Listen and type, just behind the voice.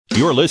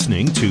You're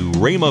listening to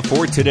Rhema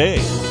for Today.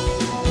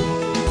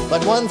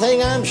 But one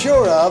thing I'm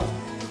sure of,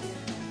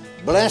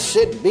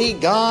 blessed be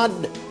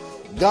God,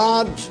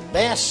 God's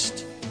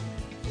best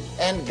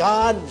and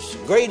God's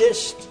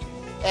greatest,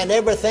 and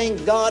everything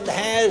God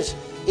has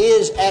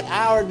is at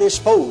our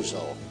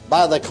disposal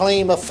by the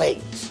claim of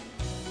faith.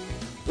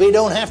 We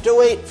don't have to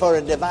wait for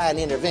a divine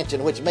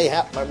intervention, which may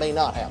happen or may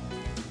not happen.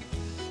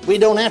 We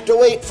don't have to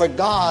wait for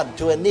God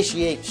to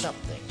initiate something.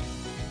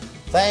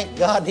 Thank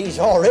God He's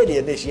already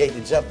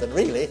initiated something,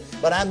 really,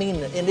 but I mean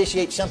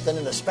initiate something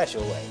in a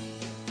special way.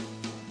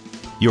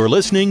 You're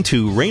listening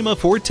to Rhema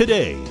for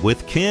Today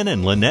with Ken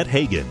and Lynette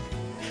Hagin.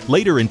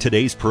 Later in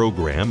today's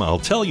program, I'll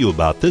tell you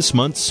about this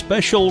month's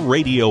special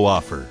radio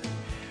offer.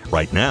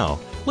 Right now,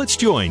 let's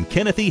join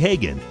Kenneth E.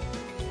 Hagin.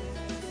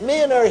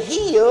 Men are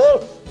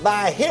healed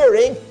by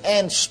hearing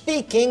and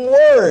speaking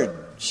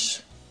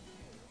words.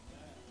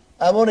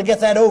 I want to get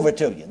that over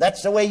to you.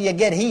 That's the way you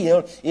get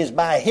healed, is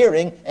by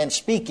hearing and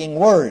speaking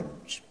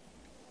words.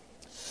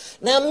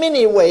 Now,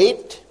 many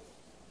wait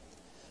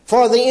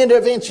for the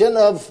intervention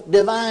of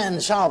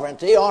divine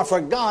sovereignty or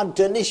for God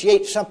to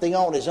initiate something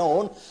on His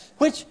own,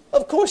 which,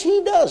 of course,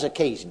 He does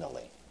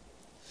occasionally.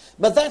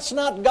 But that's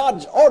not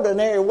God's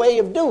ordinary way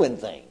of doing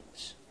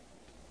things.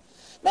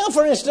 Now,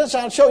 for instance,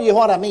 I'll show you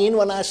what I mean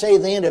when I say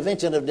the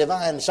intervention of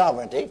divine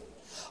sovereignty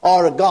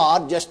or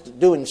God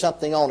just doing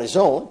something on His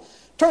own.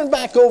 Turn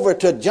back over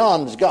to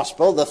John's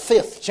Gospel, the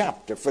 5th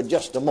chapter, for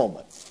just a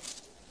moment.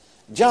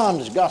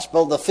 John's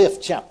Gospel, the 5th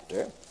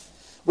chapter.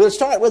 We'll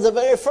start with the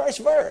very first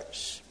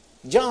verse.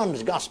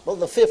 John's Gospel,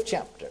 the 5th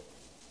chapter.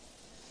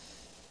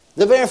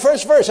 The very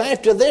first verse.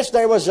 After this,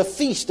 there was a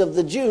feast of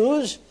the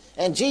Jews,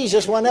 and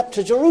Jesus went up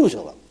to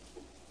Jerusalem.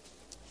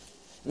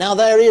 Now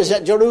there is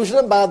at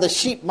Jerusalem by the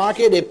sheep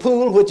market a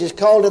pool which is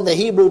called in the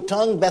Hebrew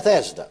tongue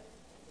Bethesda,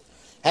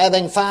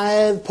 having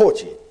 5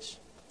 porches.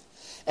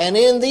 And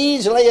in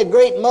these lay a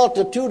great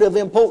multitude of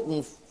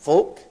impotent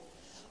folk,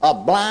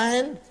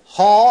 blind,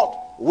 halt,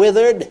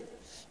 withered,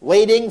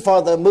 waiting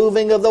for the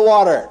moving of the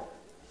water.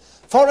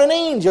 For an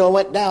angel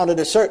went down at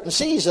a certain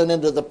season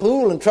into the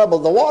pool and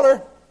troubled the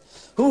water.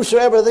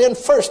 Whosoever then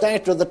first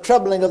after the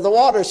troubling of the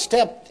water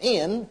stepped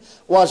in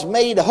was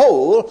made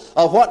whole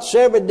of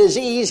whatsoever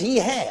disease he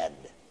had.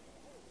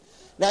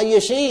 Now you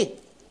see,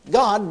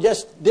 God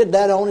just did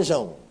that on His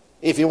own.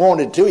 If He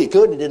wanted to, He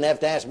could. He didn't have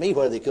to ask me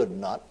whether He could or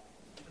not.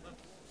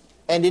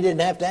 And He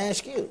didn't have to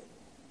ask you.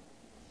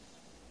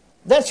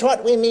 That's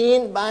what we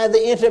mean by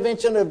the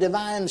intervention of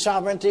divine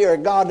sovereignty, or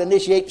God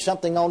initiates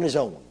something on His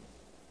own.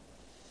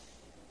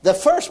 The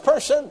first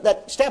person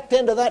that stepped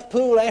into that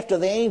pool after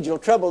the angel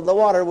troubled the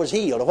water was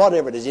healed, or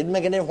whatever it is. It didn't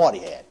make any difference what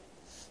he had.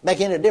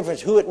 Make any difference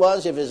who it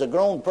was, if it was a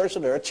grown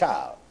person or a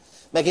child.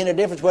 Make any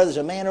difference whether it's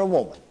a man or a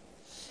woman.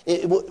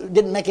 It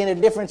didn't make any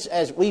difference,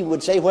 as we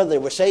would say, whether they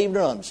were saved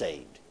or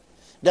unsaved.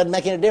 Doesn't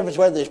make any difference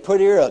whether it's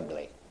pretty or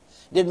ugly.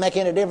 Didn't make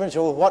any difference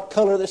what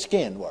color the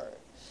skin were.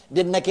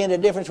 Didn't make any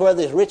difference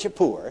whether it's rich or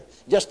poor.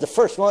 Just the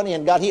first one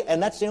and got healed,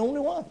 and that's the only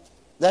one.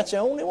 That's the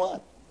only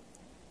one.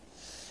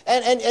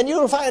 And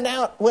you'll find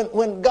out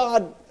when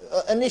God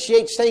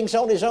initiates things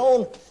on His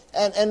own,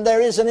 and there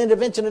is an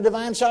intervention of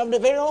divine sovereignty,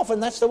 very often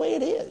that's the way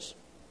it is.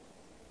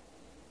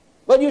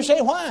 But you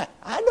say, why?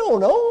 I don't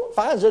know. If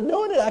I was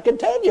doing it, I could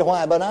tell you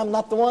why, but I'm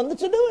not the one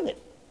that's doing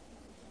it.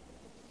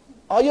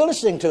 Are you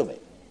listening to me?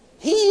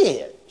 He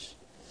is.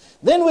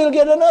 Then we'll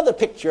get another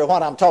picture of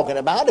what I'm talking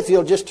about if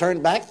you'll just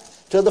turn back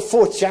to the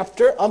 4th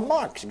chapter of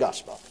Mark's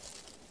Gospel.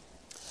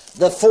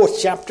 The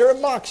 4th chapter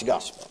of Mark's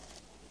Gospel.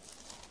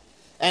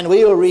 And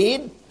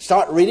we'll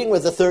start reading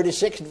with the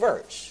 36th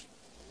verse.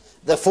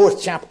 The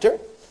 4th chapter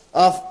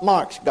of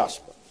Mark's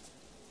Gospel.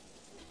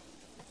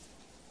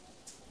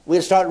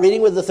 We'll start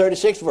reading with the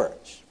 36th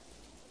verse.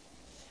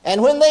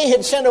 And when they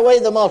had sent away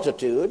the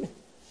multitude,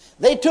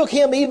 they took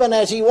Him even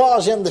as He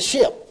was in the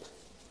ship.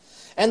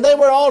 And there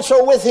were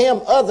also with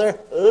Him other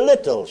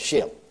little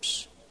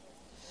ships.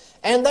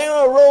 And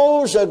there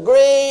arose a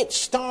great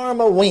storm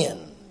of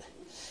wind,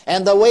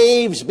 and the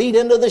waves beat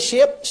into the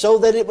ship so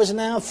that it was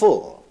now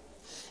full.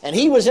 And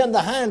He was in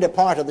the hinder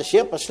part of the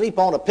ship, asleep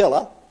on a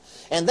pillow.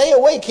 And they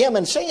awake Him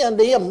and say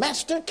unto Him,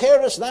 Master,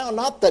 carest thou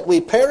not that we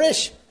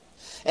perish?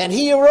 And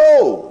He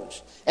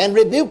arose and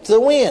rebuked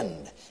the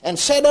wind, and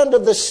said unto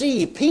the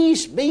sea,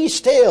 Peace, be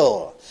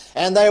still.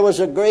 And there was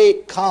a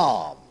great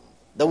calm.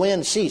 The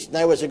wind ceased, and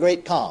there was a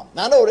great calm.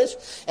 Now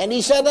notice, and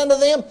He said unto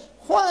them,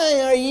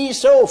 Why are ye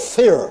so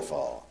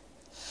fearful?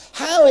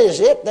 How is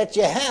it that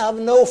ye have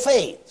no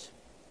faith?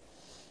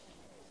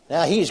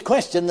 Now He's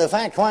questioned the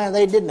fact why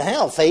they didn't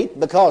have faith,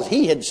 because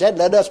He had said,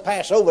 Let us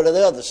pass over to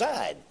the other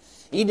side.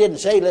 He didn't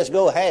say, Let's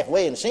go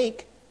halfway and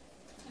sink.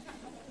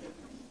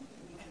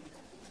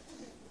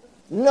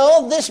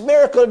 No, this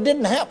miracle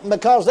didn't happen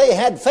because they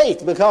had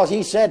faith, because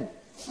He said,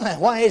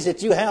 Why is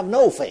it you have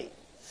no faith?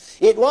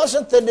 It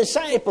wasn't the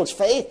disciples'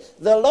 faith.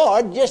 The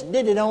Lord just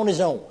did it on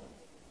His own.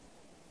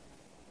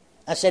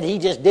 I said He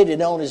just did it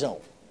on His own.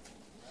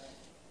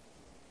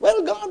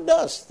 Well, God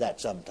does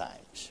that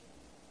sometimes.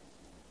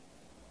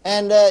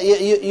 And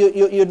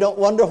you don't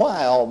wonder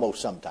why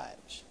almost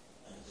sometimes.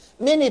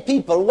 Many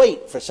people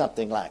wait for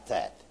something like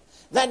that.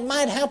 That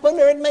might happen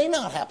or it may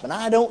not happen.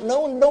 I don't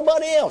know, and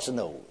nobody else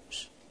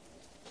knows.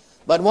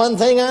 But one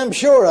thing I'm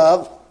sure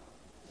of,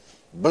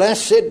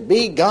 blessed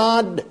be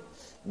God,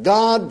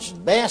 God's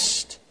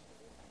best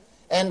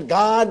and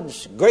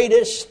God's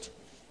greatest,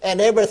 and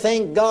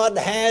everything God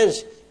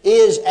has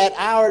is at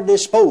our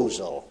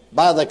disposal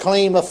by the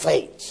claim of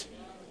faith.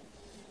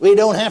 We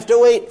don't have to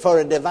wait for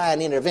a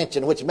divine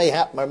intervention, which may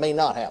happen or may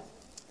not happen.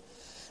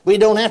 We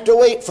don't have to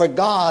wait for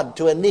God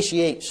to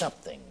initiate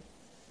something.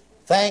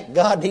 Thank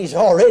God He's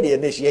already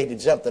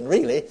initiated something,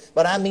 really,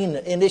 but I mean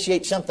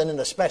initiate something in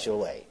a special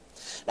way.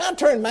 Now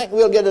turn back and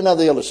we'll get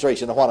another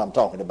illustration of what I'm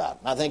talking about.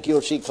 I think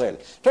you'll see clearly.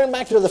 Turn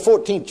back to the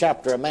 14th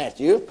chapter of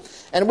Matthew,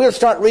 and we'll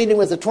start reading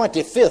with the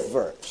 25th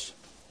verse.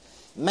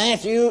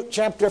 Matthew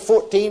chapter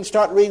 14,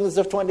 start reading with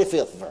the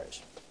 25th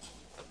verse.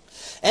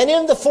 And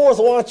in the fourth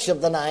watch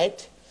of the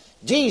night,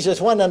 Jesus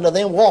went unto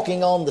them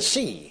walking on the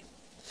sea.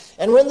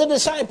 And when the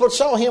disciples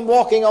saw him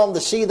walking on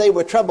the sea, they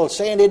were troubled,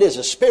 saying, It is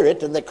a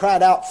spirit, and they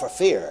cried out for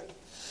fear.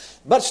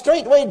 But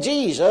straightway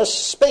Jesus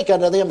spake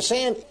unto them,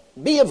 saying,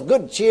 Be of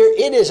good cheer,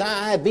 it is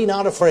I, be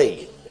not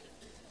afraid.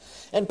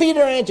 And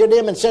Peter answered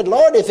him and said,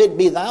 Lord, if it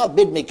be thou,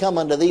 bid me come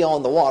unto thee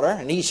on the water.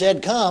 And he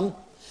said, Come.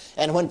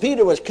 And when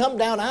Peter was come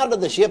down out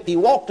of the ship, he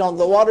walked on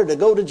the water to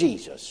go to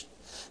Jesus.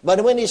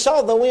 But when he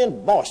saw the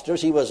wind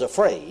boisterous, he was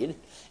afraid.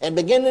 And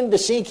beginning to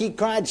sink, he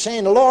cried,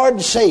 saying,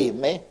 Lord, save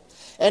me.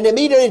 And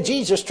immediately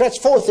Jesus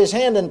stretched forth his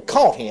hand and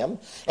caught him,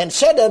 and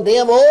said unto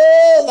him,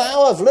 O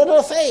thou of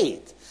little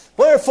faith,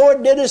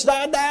 wherefore didst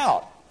thou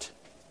doubt?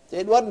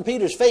 It wasn't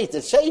Peter's faith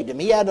that saved him.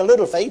 He had a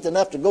little faith,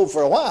 enough to go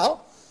for a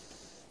while,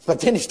 but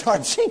then he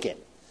started sinking.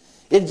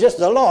 It's just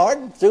the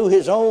Lord, through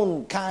his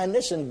own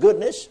kindness and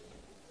goodness,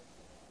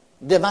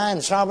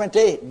 divine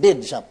sovereignty,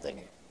 did something.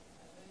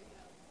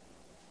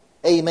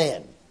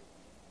 Amen.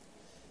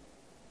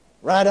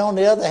 Right on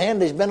the other hand,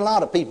 there's been a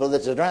lot of people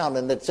that's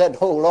drowning that said,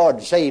 Oh,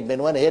 Lord, save me,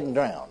 and went ahead and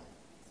drowned.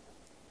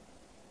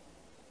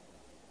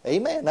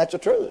 Amen. That's the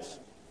truth.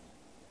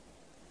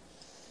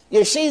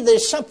 You see,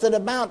 there's something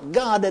about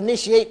God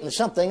initiating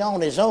something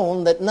on his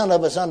own that none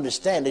of us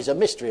understand. There's a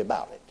mystery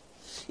about it.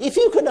 If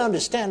you could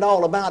understand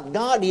all about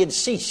God, you'd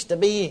cease to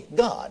be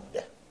God.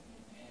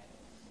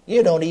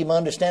 You don't even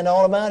understand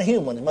all about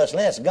humans, much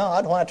less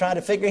God. Why try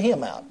to figure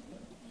him out?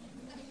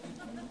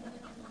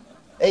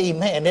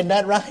 Amen. Isn't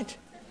that right?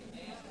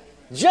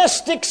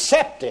 Just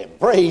accept him,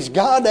 praise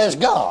God, as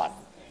God.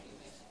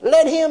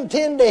 Let him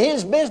tend to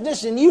his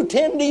business and you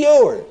tend to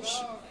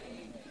yours.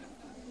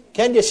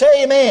 Can you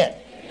say amen?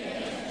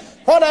 Amen.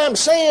 What I'm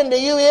saying to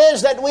you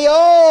is that we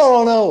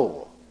all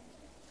know,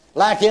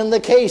 like in the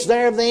case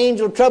there of the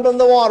angel troubling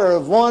the water,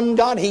 of one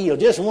got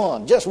healed, just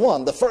one.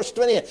 The first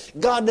 20,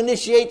 God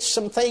initiates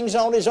some things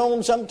on his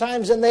own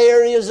sometimes in the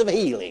areas of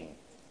healing.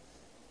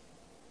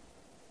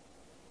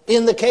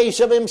 In the case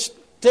of him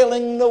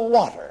stilling the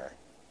water,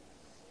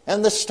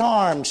 and the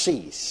storm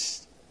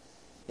ceased.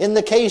 In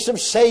the case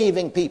of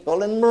saving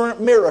people and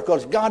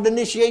miracles, God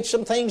initiates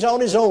some things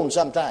on his own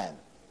sometime.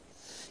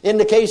 In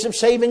the case of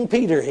saving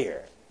Peter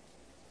here.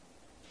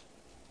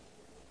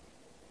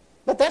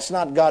 But that's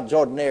not God's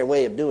ordinary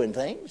way of doing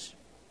things.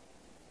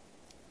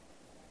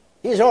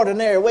 His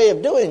ordinary way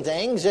of doing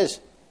things is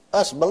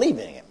us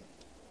believing him,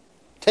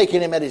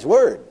 taking him at his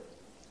word.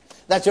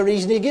 That's the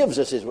reason he gives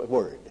us his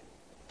word,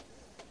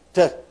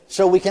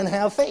 so we can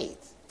have faith.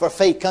 For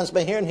faith comes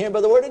by hearing, and hearing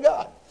by the word of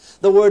God.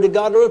 The word of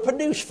God will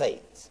produce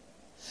faith.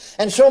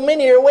 And so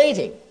many are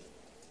waiting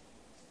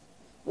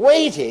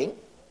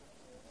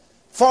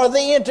for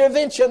the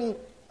intervention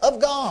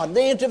of God,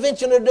 the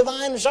intervention of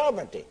divine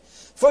sovereignty,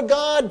 for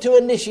God to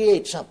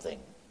initiate something,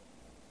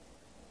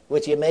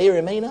 which he may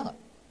or may not.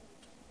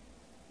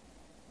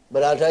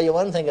 But I'll tell you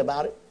one thing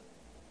about it.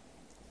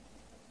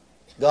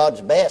 God's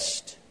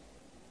best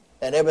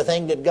and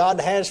everything that God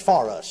has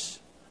for us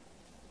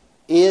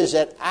is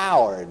at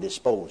our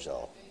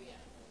disposal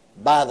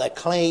by the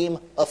claim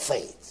of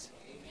faith.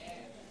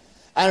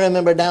 I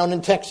remember down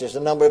in Texas a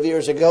number of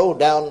years ago,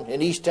 down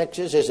in East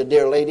Texas, there's a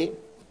dear lady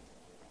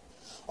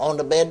on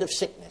the bed of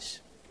sickness.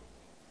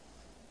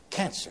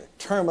 Cancer,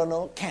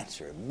 terminal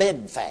cancer,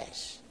 bed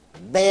fast,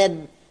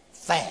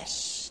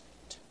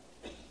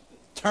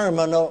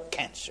 terminal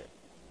cancer.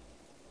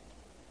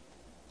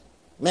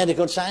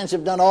 Medical science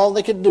have done all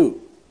they could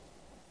do.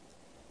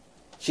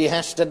 She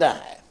has to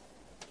die.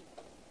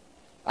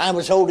 I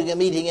was holding a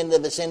meeting in the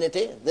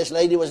vicinity. This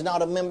lady was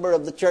not a member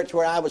of the church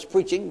where I was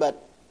preaching,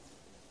 but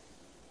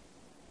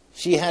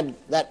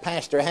that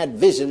pastor had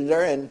visited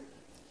her, and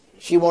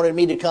she wanted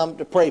me to come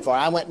to pray for her.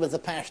 I went with the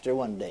pastor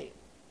one day.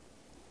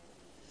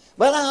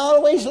 Well, I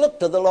always looked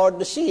to the Lord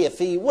to see if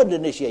he would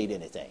initiate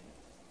anything,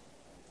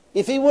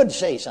 if he would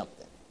say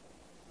something.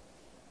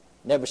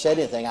 Never said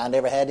anything. I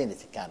never had any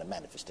kind of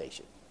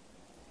manifestation.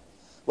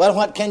 Well,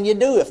 what can you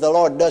do if the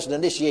Lord doesn't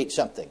initiate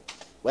something?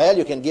 Well,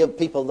 you can give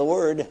people the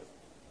word.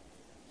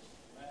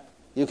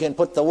 You can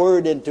put the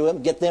word into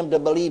them, get them to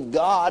believe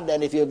God,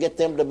 and if you get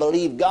them to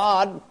believe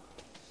God,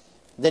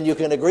 then you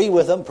can agree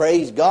with them,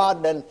 praise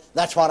God, and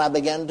that's what I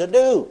began to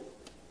do.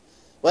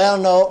 Well,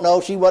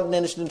 no, she wasn't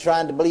interested in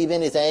trying to believe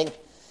anything.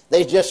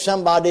 There's just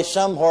somebody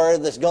somewhere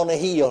that's going to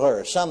heal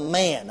her, some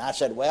man. I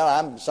said, well,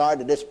 I'm sorry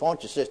to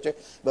disappoint you, sister,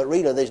 but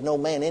Rita, there's no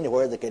man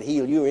anywhere that could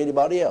heal you or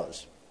anybody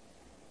else.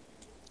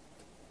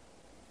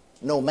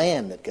 No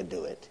man that could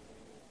do it.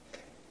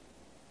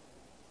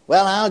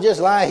 Well, I'll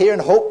just lie here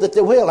and hope that they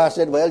will. I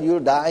said, well,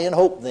 you'll die in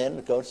hope then,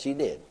 because she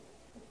did.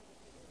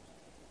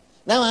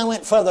 Now, I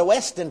went further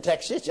west in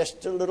Texas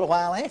just a little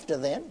while after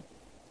then.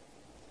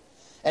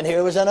 And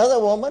here was another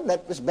woman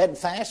that was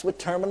bedfast with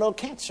terminal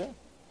cancer.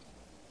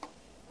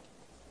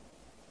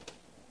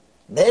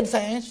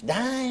 Bedfast,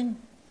 dying.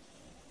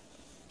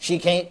 She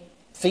can't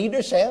feed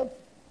herself.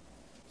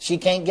 She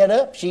can't get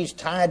up. She's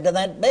tied to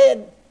that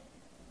bed.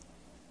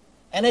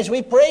 And as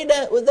we prayed,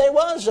 there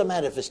was a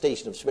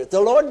manifestation of Spirit.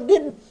 The Lord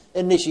did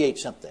initiate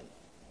something.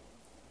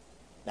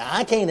 Now,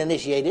 I can't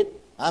initiate it.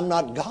 I'm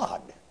not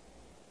God.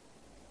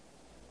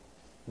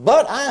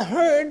 But I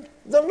heard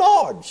the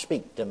Lord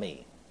speak to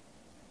me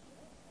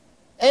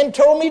and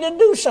told me to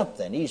do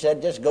something. He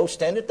said, just go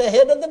stand at the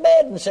head of the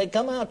bed and say,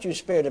 come out, you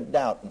spirit of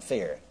doubt and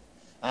fear.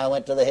 I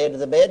went to the head of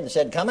the bed and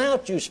said, come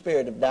out, you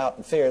spirit of doubt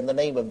and fear, in the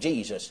name of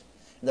Jesus.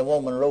 And the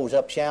woman rose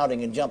up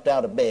shouting and jumped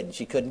out of bed. And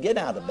she couldn't get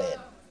out of bed.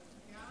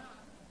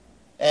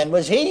 And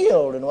was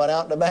healed and went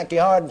out in the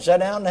backyard and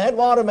sat down and had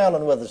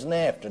watermelon with us in the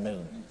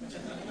afternoon.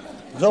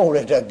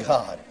 Glory to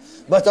God.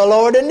 But the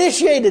Lord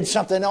initiated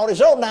something on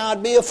His own. Now,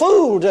 I'd be a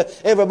fool to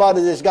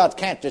everybody that's got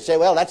cancer say,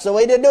 well, that's the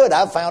way to do it.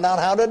 I've found out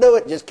how to do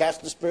it. Just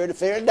cast the spirit of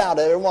fear and doubt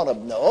every one of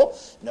them.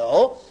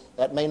 No,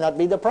 that may not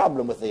be the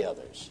problem with the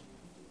others.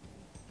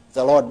 If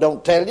the Lord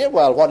don't tell you,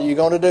 well, what are you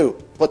going to do?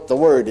 Put the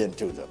word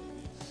into them.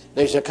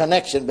 There's a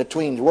connection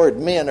between the word.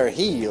 Men are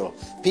healed.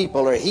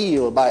 People are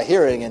healed by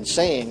hearing and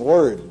saying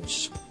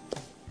words.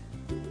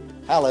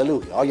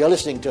 Hallelujah. Are you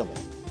listening to me?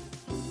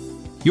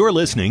 You're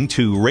listening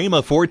to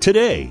Rhema for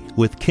Today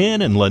with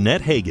Ken and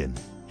Lynette Hagin.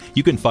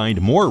 You can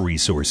find more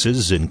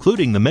resources,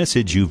 including the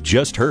message you've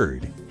just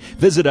heard.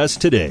 Visit us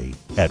today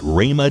at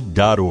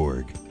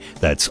rhema.org.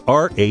 That's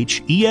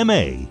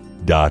RHEMA.org.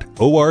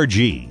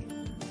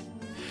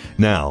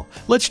 Now,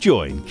 let's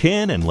join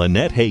Ken and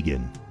Lynette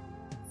Hagin.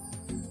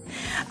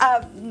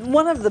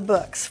 One of the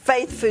books,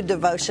 Faith Food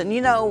Devotion,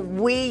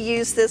 we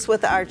use this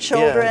with our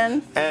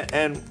children.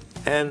 Yeah.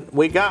 And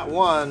we got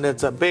one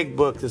that's a big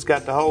book that's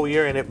got the whole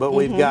year in it, but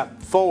we've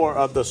got 4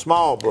 of the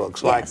small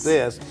books like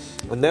this.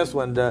 And this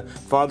one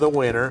for the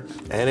winter,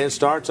 and it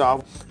starts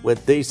off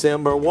with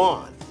December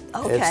 1.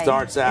 Okay. It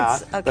starts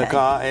out,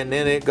 and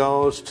then it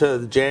goes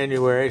to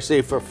January,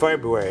 for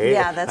February.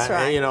 Yeah, that's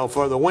right.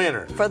 For the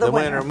winter. For the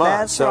winter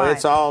month. That's so right.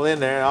 It's all in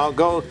there.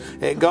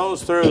 It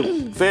goes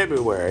through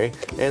February,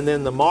 and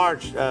then the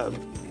March...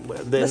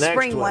 The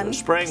next one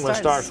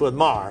starts with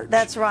March.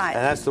 That's right.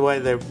 And that's the way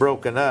they're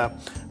broken up.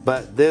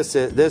 But this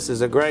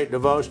is a great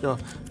devotional.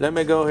 Let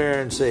me go here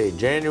and see.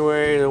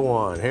 January the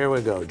 1. Here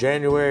we go.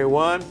 January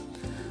 1,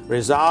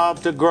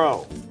 resolve to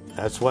grow.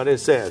 That's what it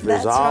says.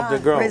 Resolve to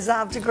grow.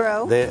 Resolve to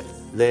grow. It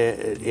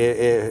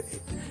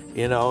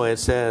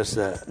says...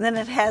 then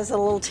it has a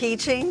little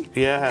teaching.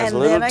 Yeah, it has a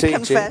little teaching. And then a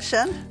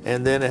confession.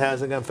 And then it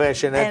has a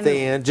confession at the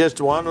end.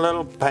 Just one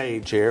little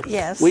page here.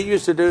 Yes. We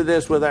used to do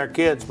this with our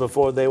kids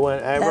befole they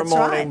went, every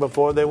morning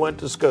before they went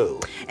to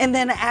school. And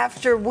then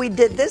after we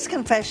did this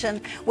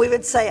confession, we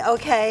would say,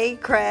 okay,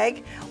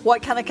 Craig,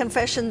 what kind of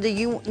confession do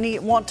you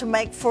want to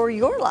make for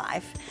your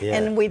life? Yeah.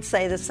 And we'd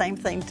say the same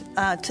thing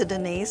to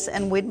Denise,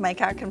 and we'd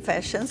make our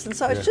confessions. And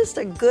so it's just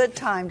a good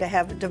time to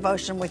have a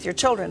devotion with your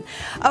children.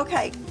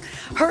 Okay,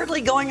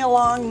 hurriedly going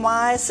along,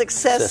 my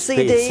Success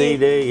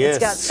CD. Yes,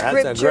 it's got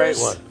scriptures. That's a great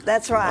one.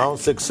 That's right. On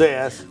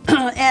success.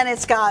 And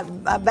it's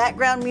got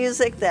background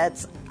music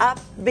that's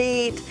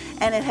upbeat,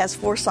 and it has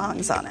 4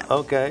 songs on it.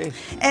 Okay.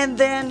 And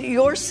then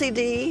your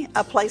CD,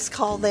 A Place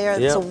Called There.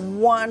 It's a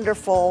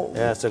wonderful,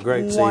 it's a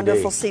great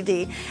wonderful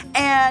CD.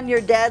 And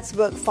your dad's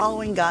book,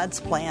 Following God's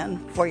Plan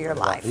for Your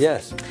Life.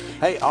 Yes.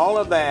 Hey, all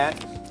of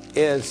that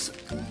is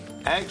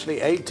actually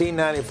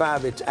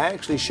 $18.95. It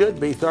actually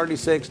should be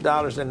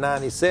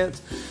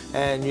 $36.90,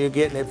 and you're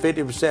getting it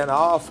 50%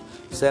 off.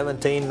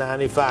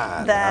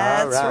 $17.95.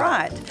 That's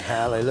right.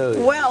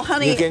 Hallelujah. Well,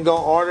 honey, you can go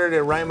order it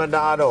at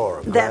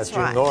rhema.org. That's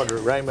right. You can order it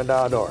at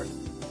rhema.org.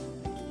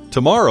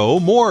 Tomorrow,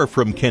 more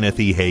from Kenneth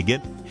E.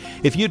 Hagin.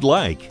 If you'd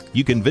like,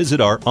 you can visit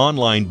our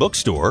online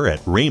bookstore at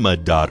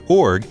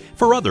rhema.org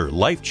for other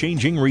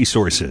life-changing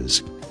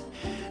resources.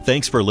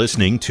 Thanks for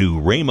listening to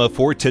Rhema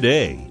for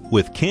Today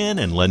with Ken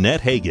and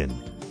Lynette Hagin.